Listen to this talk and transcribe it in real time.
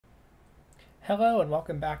Hello and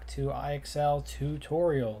welcome back to IXL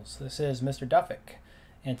tutorials. This is Mr. Duffick,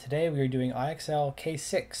 and today we are doing IXL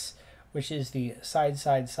K6, which is the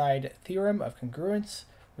side-side-side theorem of congruence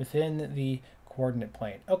within the coordinate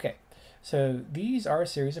plane. Okay, so these are a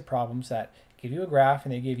series of problems that give you a graph,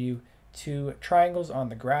 and they give you two triangles on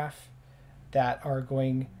the graph that are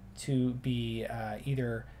going to be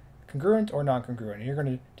either congruent or non-congruent, and you're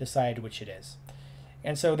going to decide which it is.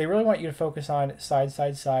 And so they really want you to focus on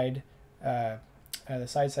side-side-side the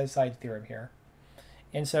side-side-side theorem here.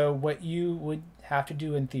 And so what you would have to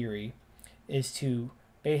do in theory is to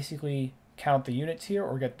basically count the units here,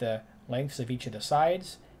 or get the lengths of each of the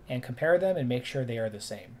sides and compare them and make sure they are the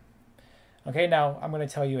same. Okay, now I'm going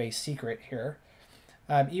to tell you a secret here.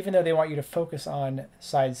 Even though they want you to focus on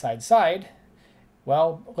side-side-side,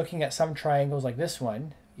 well, looking at some triangles like this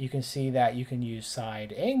one, you can see that you can use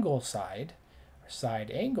side-angle-side or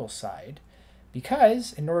side-angle-side,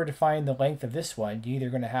 because in order to find the length of this one, you're either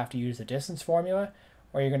going to have to use the distance formula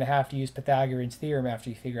or you're going to have to use Pythagorean's theorem after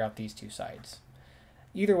you figure out these two sides.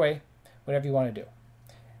 Either way, whatever you want to do.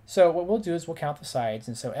 So what we'll do is we'll count the sides,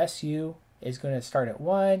 and so SU is going to start at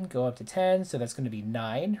 1, go up to 10, so that's going to be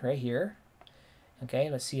 9 right here. Okay,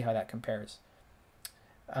 let's see how that compares.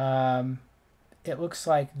 It looks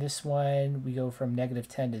like this one, we go from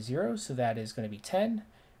 -10 to 0, so that is going to be 10.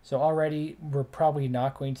 So already we're probably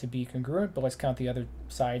not going to be congruent, but let's count the other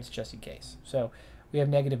sides just in case. So we have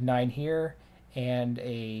 -9 here and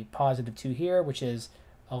a +2 here, which is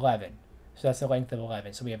 11. So that's the length of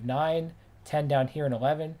 11. So we have 9, 10 down here, and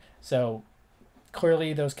 11. So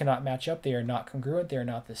clearly those cannot match up. They are not congruent. They are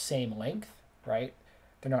not the same length, right?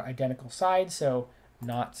 They're not identical sides, so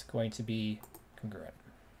not going to be congruent.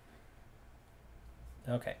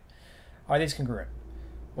 Okay. Are these congruent?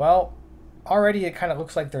 Well, already it kind of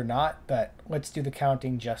looks like they're not, but let's do the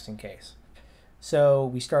counting just in case. So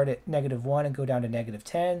we start at -1 and go down to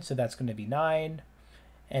 -10, so that's going to be 9.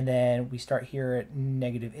 And then we start here at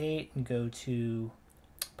 -8 and go to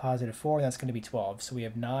 +4, and that's going to be 12. So we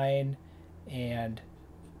have 9 and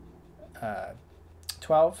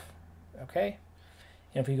 12. Okay.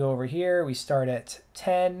 And if we go over here, we start at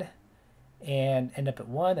 10 and end up at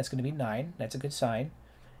 1. That's going to be 9. That's a good sign.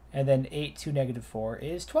 And then 8 to -4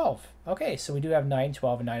 is 12. Okay, so we do have 9,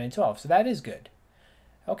 12, and 9 and 12. So that is good.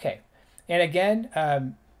 Okay, and again,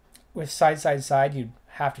 with side-side-side, you'd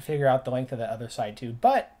have to figure out the length of the other side too.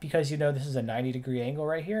 But because you know this is a 90-degree angle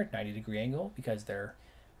right here, 90-degree angle, because they're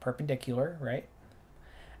perpendicular, right?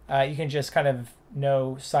 You can just kind of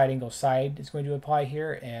know side angle side is going to apply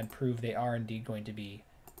here and prove they are indeed going to be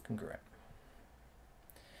congruent.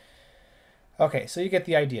 Okay, so you get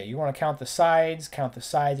the idea. You want to count the sides,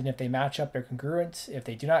 and if they match up, they're congruent. If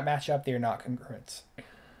they do not match up, they are not congruent.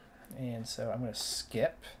 And so I'm going to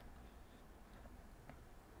skip.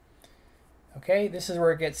 Okay, this is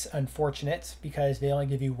where it gets unfortunate, because they only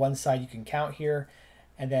give you one side you can count here,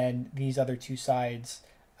 and then these other two sides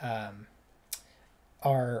are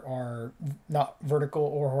not vertical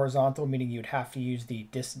or horizontal, meaning you'd have to use the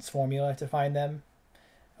distance formula to find them.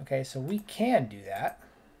 Okay, so we can do that.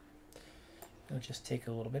 It'll just take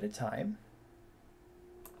a little bit of time.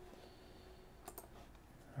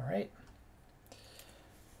 All right.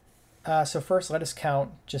 So first, let us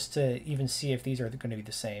count just to even see if these are going to be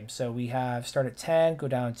the same. So we have start at 10, go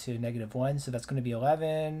down to -1, so that's going to be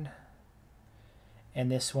 11. And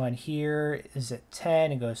this one here is at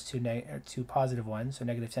 10 and goes to +1, so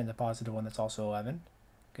 -10 to +1, that's also 11.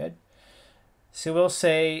 Good. So we'll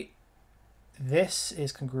say this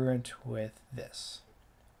is congruent with this.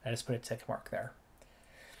 I just put a tick mark there.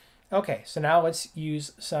 Okay, so now let's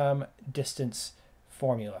use some distance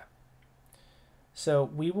formula. So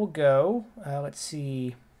we will go, let's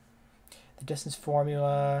see, the distance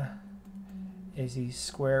formula is the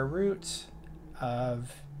square root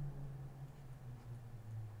of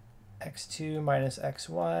x2 minus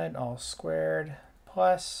x1 all squared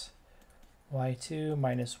plus y2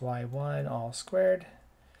 minus y1 all squared.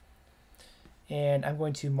 And I'm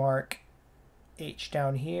going to mark h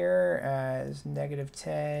down here as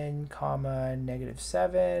 -10,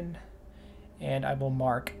 -7, and I will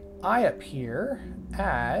mark I up here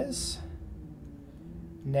as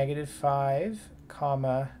 -5,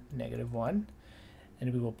 -1,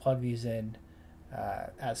 and we will plug these in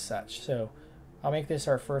as such. So I'll make this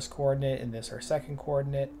our first coordinate and this our second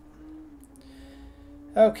coordinate.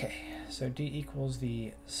 Okay, so d equals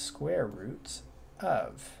the square root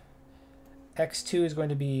of x2 is going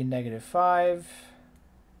to be -5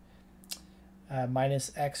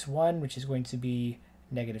 minus x1, which is going to be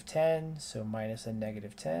 -10, so minus a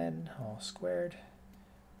 -10 all squared,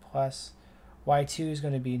 plus y2 is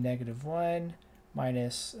going to be -1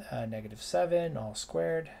 minus -7 all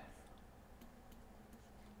squared.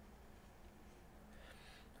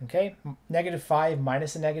 Okay, -5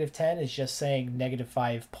 minus a -10 is just saying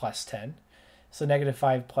 -5 plus 10. So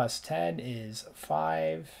 -5 plus 10 is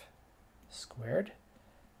 5 squared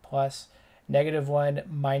plus -1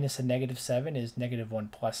 minus a -7 is -1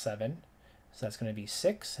 plus 7. So that's going to be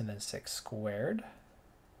 6 and then 6 squared.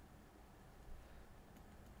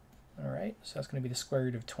 All right, so that's going to be the square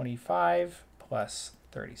root of 25 plus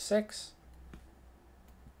 36,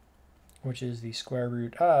 which is the square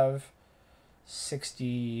root of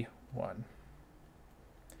 61.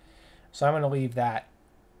 So I'm going to leave that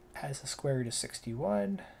as the square root of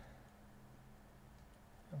 61.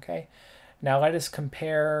 Okay, now let us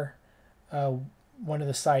compare one of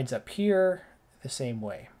the sides up here the same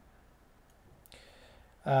way.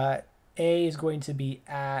 A is going to be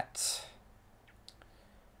at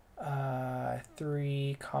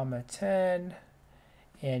 3, 10,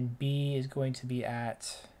 and B is going to be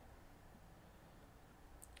at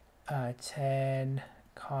 10,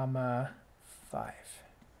 5.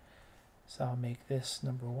 So I'll make this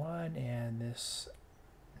number 1 and this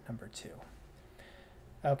number 2.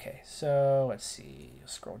 Okay, so let's see.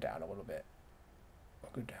 Scroll down a little bit.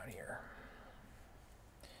 We'll go down here.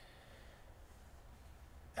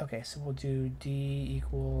 Okay, so we'll do D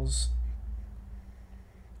equals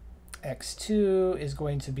x2 is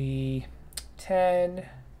going to be 10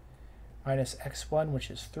 minus x1, which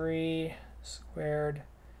is 3 squared.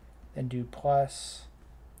 Then do plus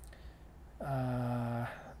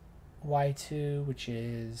y2, which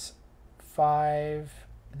is 5,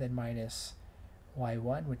 and then minus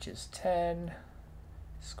y1, which is 10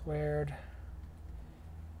 squared.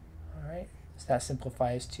 All right, so that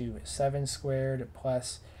simplifies to 7 squared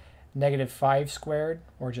plus -5 squared,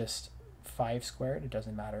 or just 5 squared. It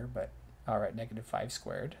doesn't matter, but all right, -5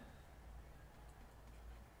 squared.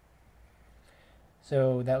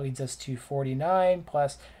 So that leads us to 49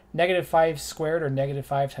 plus -5 squared, or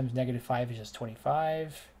 -5 times -5 is just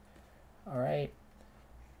 25. All right,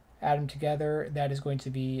 add them together. That is going to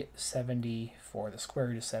be 74, the square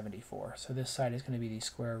root of 74. So this side is going to be the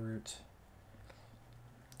square root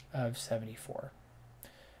of 74.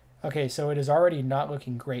 Okay, so it is already not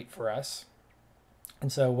looking great for us.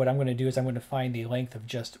 And so what I'm going to do is I'm going to find the length of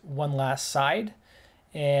just one last side.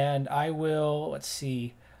 And I will, let's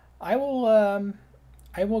see, I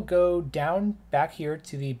will go down back here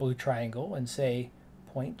to the blue triangle and say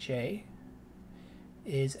point J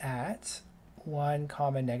is at 1,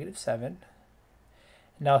 -7.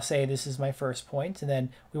 And I'll say this is my first point, and then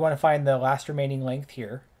we want to find the last remaining length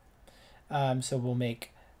here. So we'll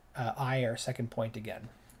make I our second point again.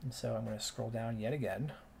 And so I'm going to scroll down yet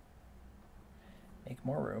again, make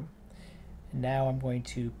more room. And now I'm going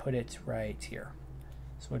to put it right here.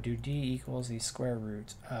 So we'll do D equals the square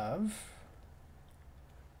root of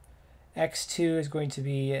x2 is going to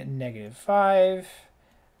be -5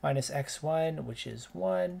 minus x1, which is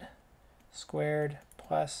 1 squared,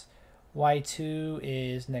 plus y2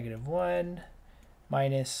 is -1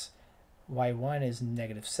 minus y1 is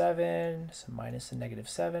 -7, so minus the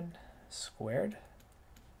 -7 squared.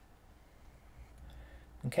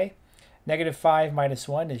 Okay, -5 minus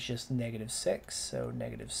 1 is just -6, so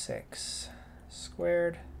 -6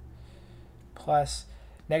 squared, plus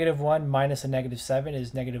 -1 minus a -7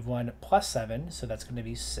 is -1 plus 7, so that's going to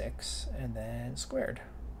be 6, and then squared.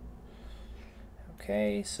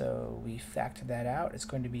 Okay, so we factor that out. It's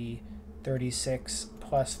going to be 36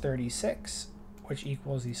 plus 36, which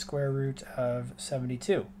equals the square root of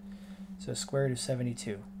 72. So square root of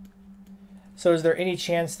 72. So is there any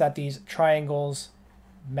chance that these triangles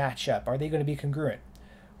match up? Are they going to be congruent?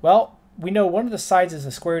 Well, we know one of the sides is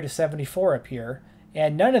the square root of 74 up here,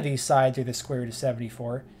 and none of these sides are the square root of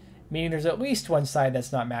 74, meaning there's at least one side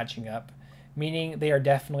that's not matching up, meaning they are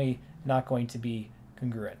definitely not going to be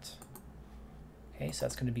congruent. Okay, so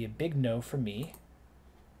that's going to be a big no for me.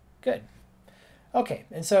 Good. Okay,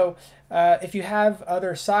 and so if you have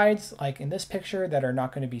other sides, like in this picture, that are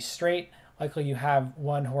not going to be straight, likely you have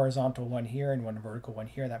one horizontal one here and one vertical one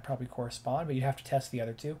here, that probably correspond, but you have to test the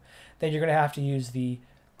other two. Then you're going to have to use the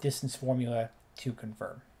distance formula to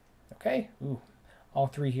confirm. Okay, ooh, all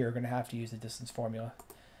three here are going to have to use the distance formula.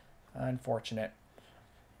 Unfortunate.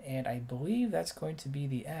 And I believe that's going to be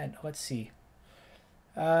the end. Let's see.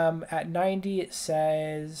 At 90, it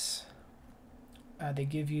says they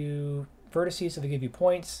give you vertices, so they give you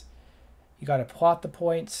points. You got to plot the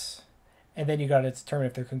points, and then you got to determine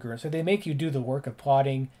if they're congruent. So they make you do the work of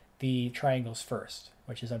plotting the triangles first,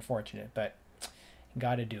 which is unfortunate, but you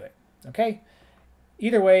got to do it. Okay?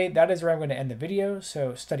 Either way, that is where I'm going to end the video.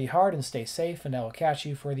 So study hard and stay safe, and I will catch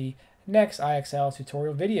you for the next IXL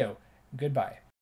tutorial video. Goodbye.